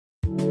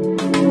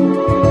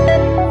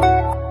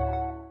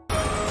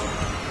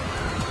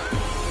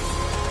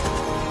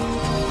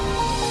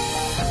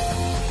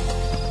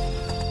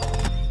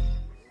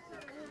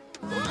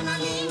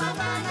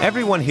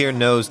Everyone here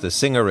knows the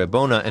singer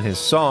Rebona and his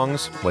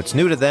songs. What's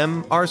new to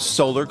them are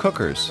solar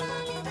cookers.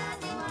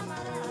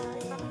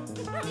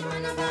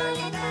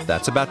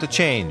 That's about to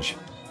change.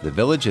 The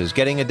village is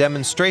getting a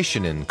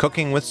demonstration in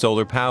cooking with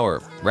solar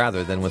power,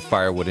 rather than with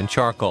firewood and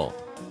charcoal.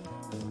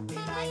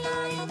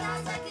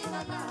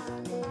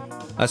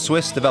 A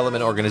Swiss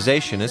development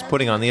organization is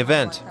putting on the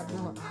event.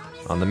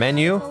 On the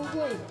menu,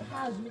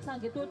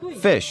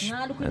 fish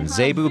and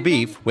zebu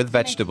beef with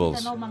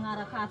vegetables.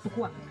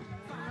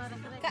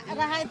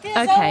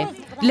 Okay,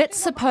 let's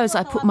suppose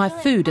I put my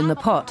food in the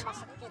pot.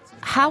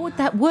 How would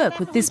that work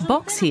with this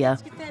box here?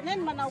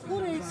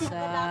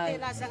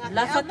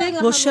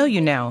 We'll show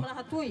you now.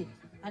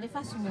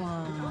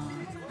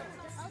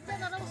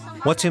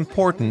 What's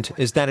important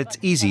is that it's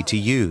easy to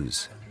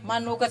use.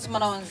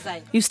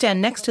 You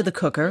stand next to the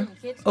cooker,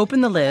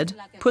 open the lid,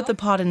 put the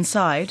pot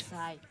inside,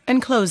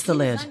 and close the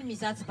lid.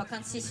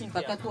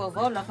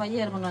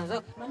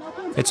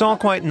 It's all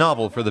quite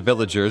novel for the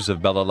villagers of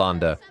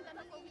Bellalanda.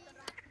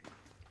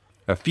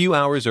 A few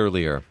hours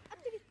earlier,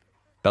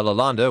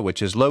 Bellalanda,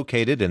 which is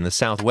located in the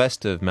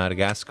southwest of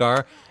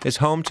Madagascar, is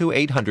home to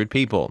 800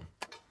 people.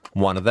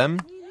 One of them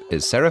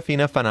is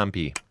Serafina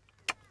Fanampi.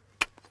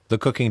 The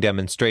cooking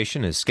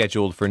demonstration is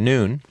scheduled for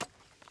noon,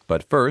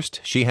 but first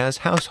she has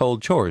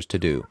household chores to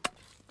do.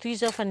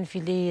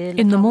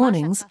 In the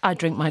mornings, I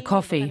drink my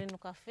coffee.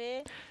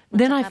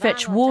 Then I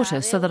fetch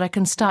water so that I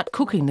can start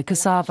cooking the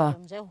cassava.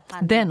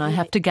 Then I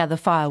have to gather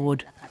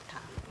firewood.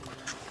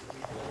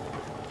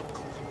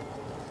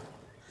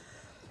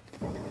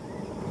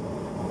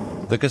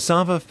 The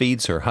cassava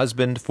feeds her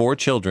husband, 4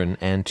 children,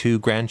 and 2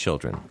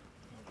 grandchildren.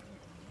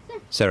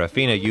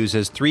 Serafina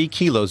uses 3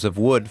 kilos of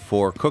wood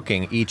for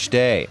cooking each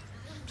day,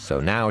 so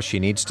now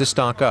she needs to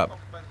stock up.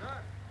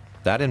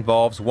 That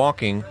involves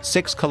walking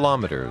 6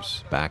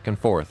 kilometers back and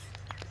forth.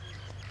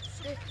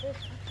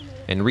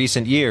 In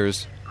recent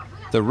years,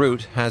 the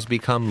route has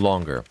become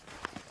longer.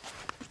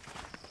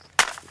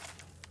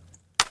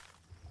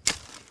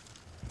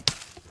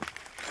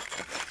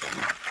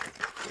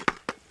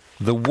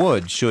 The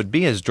wood should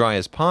be as dry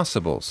as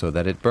possible so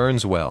that it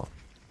burns well.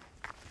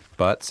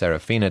 But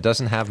Serafina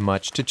doesn't have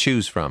much to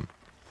choose from.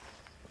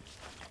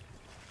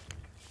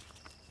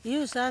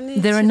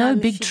 There are no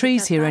big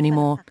trees here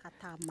anymore.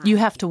 You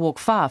have to walk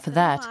far for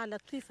that.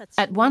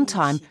 At one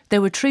time,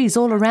 there were trees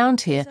all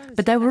around here,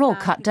 but they were all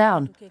cut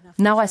down.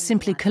 Now I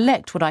simply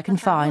collect what I can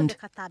find.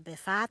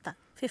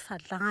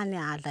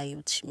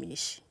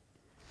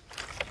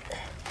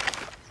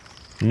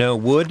 No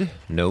wood,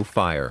 no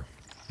fire.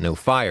 No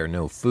fire,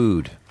 no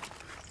food.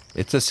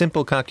 It's a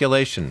simple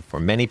calculation for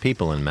many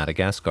people in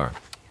Madagascar.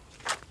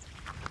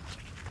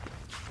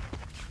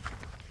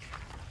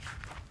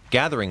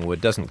 Gathering wood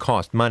doesn't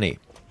cost money.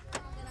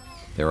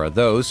 There are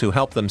those who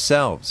help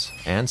themselves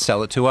and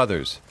sell it to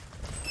others.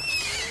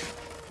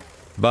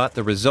 But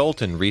the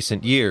result in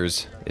recent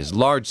years is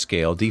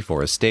large-scale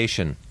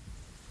deforestation.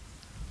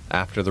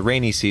 After the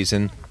rainy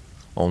season,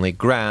 only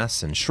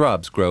grass and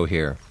shrubs grow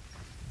here.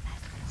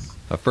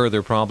 A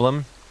further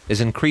problem is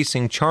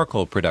increasing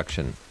charcoal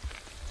production.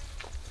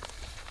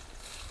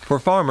 For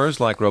farmers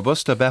like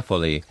Robusta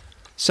Befoli,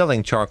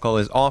 selling charcoal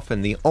is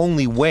often the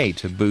only way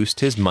to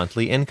boost his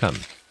monthly income.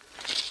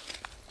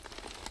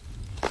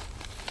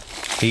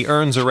 He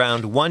earns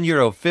around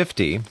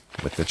 €1.50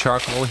 with the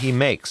charcoal he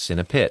makes in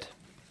a pit.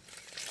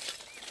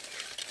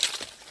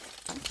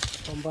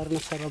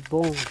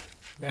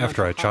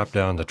 After I chop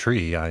down the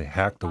tree, I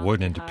hack the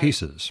wood into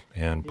pieces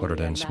and put it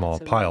in small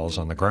piles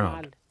on the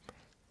ground.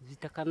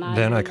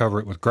 Then I cover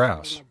it with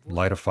grass,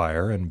 light a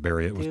fire, and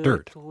bury it with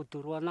dirt.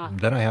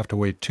 Then I have to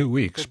wait 2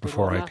 weeks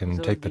before I can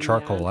take the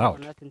charcoal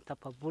out.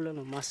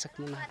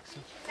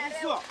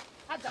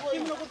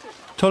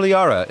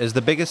 Toliara is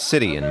the biggest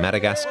city in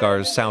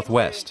Madagascar's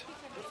southwest.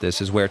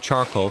 This is where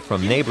charcoal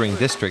from neighboring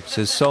districts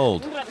is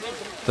sold.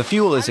 The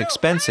fuel is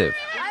expensive.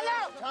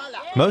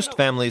 Most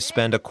families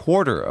spend a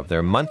quarter of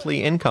their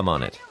monthly income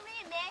on it.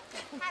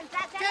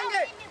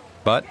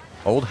 But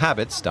old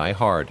habits die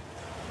hard.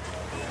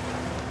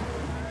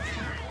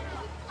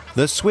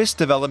 The Swiss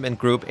development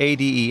group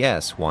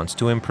ADES wants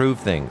to improve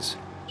things.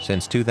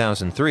 Since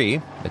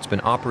 2003, it's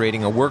been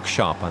operating a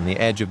workshop on the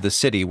edge of the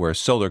city where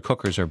solar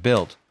cookers are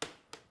built.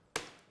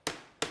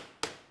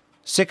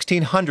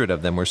 1,600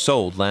 of them were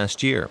sold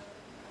last year.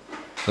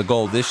 The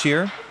goal this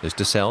year is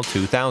to sell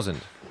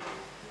 2,000.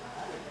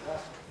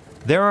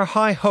 There are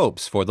high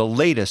hopes for the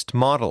latest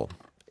model.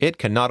 It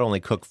can not only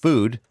cook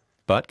food,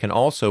 but can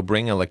also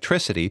bring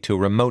electricity to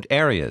remote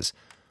areas,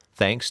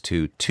 thanks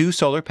to 2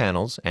 solar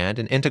panels and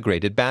an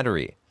integrated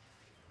battery.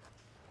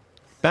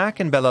 Back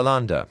in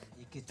Bellalanda,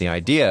 the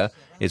idea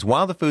is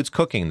while the food's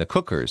cooking, the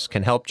cookers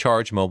can help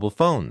charge mobile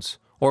phones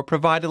or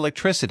provide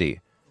electricity,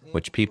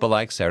 which people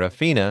like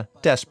Serafina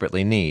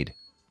desperately need.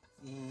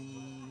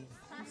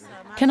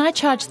 Can I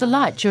charge the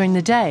light during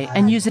the day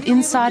and use it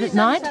inside at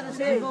night?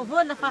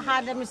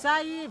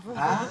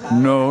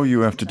 No,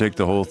 you have to take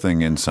the whole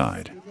thing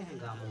inside.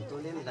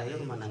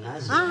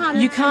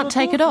 You can't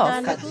take it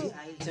off?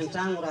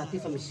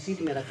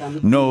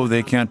 No,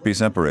 they can't be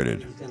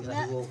separated.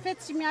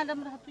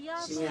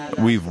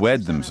 We've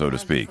wed them, so to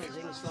speak.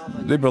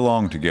 They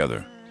belong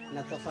together.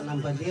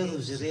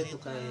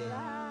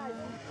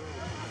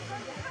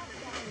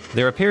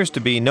 There appears to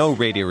be no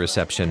radio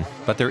reception,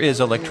 but there is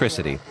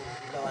electricity.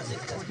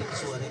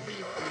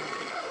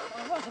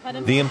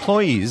 The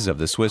employees of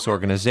the Swiss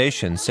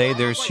organization say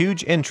there's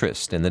huge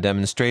interest in the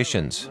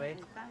demonstrations.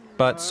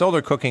 But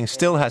solar cooking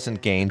still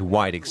hasn't gained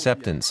wide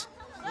acceptance,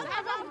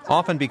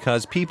 often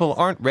because people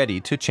aren't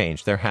ready to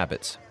change their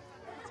habits.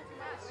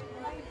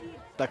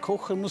 The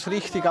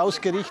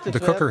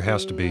cooker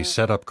has to be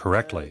set up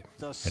correctly.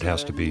 It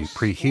has to be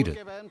preheated.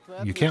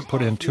 You can't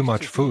put in too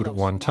much food at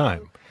one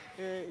time.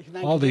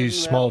 All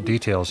these small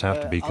details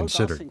have to be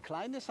considered.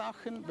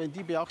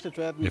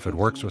 If it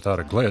works without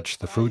a glitch,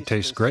 the food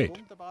tastes great.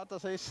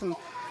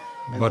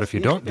 But if you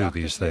don't do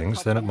these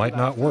things, then it might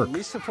not work,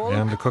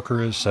 and the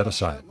cooker is set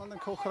aside.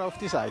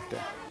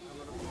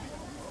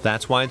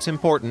 That's why it's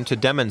important to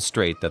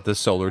demonstrate that the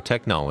solar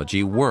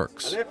technology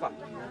works.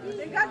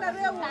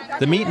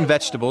 The meat and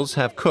vegetables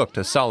have cooked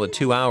a solid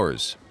 2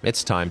 hours.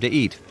 It's time to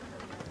eat.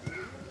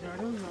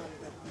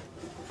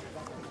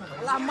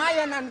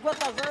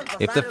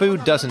 If the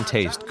food doesn't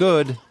taste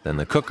good, then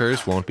the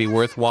cookers won't be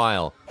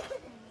worthwhile.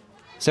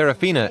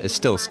 Serafina is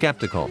still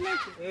skeptical.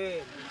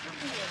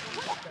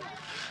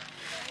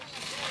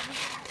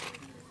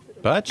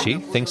 But she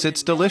thinks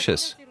it's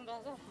delicious.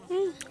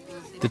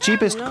 The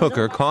cheapest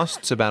cooker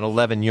costs about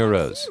 11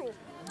 euros.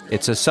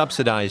 It's a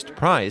subsidized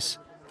price,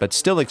 but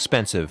still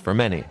expensive for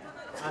many.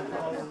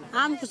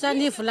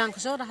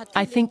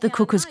 I think the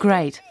cooker's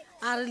great,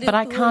 but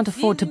I can't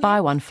afford to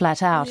buy one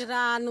flat out.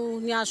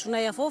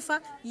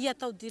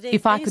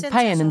 If I could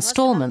pay in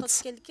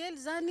installments,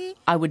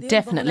 I would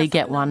definitely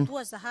get one.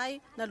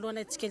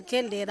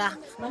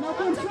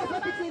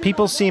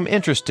 People seem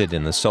interested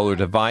in the solar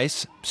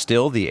device.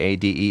 Still, the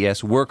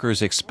ADES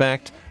workers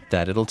expect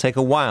that it'll take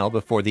a while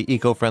before the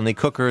eco-friendly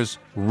cookers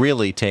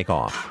really take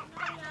off.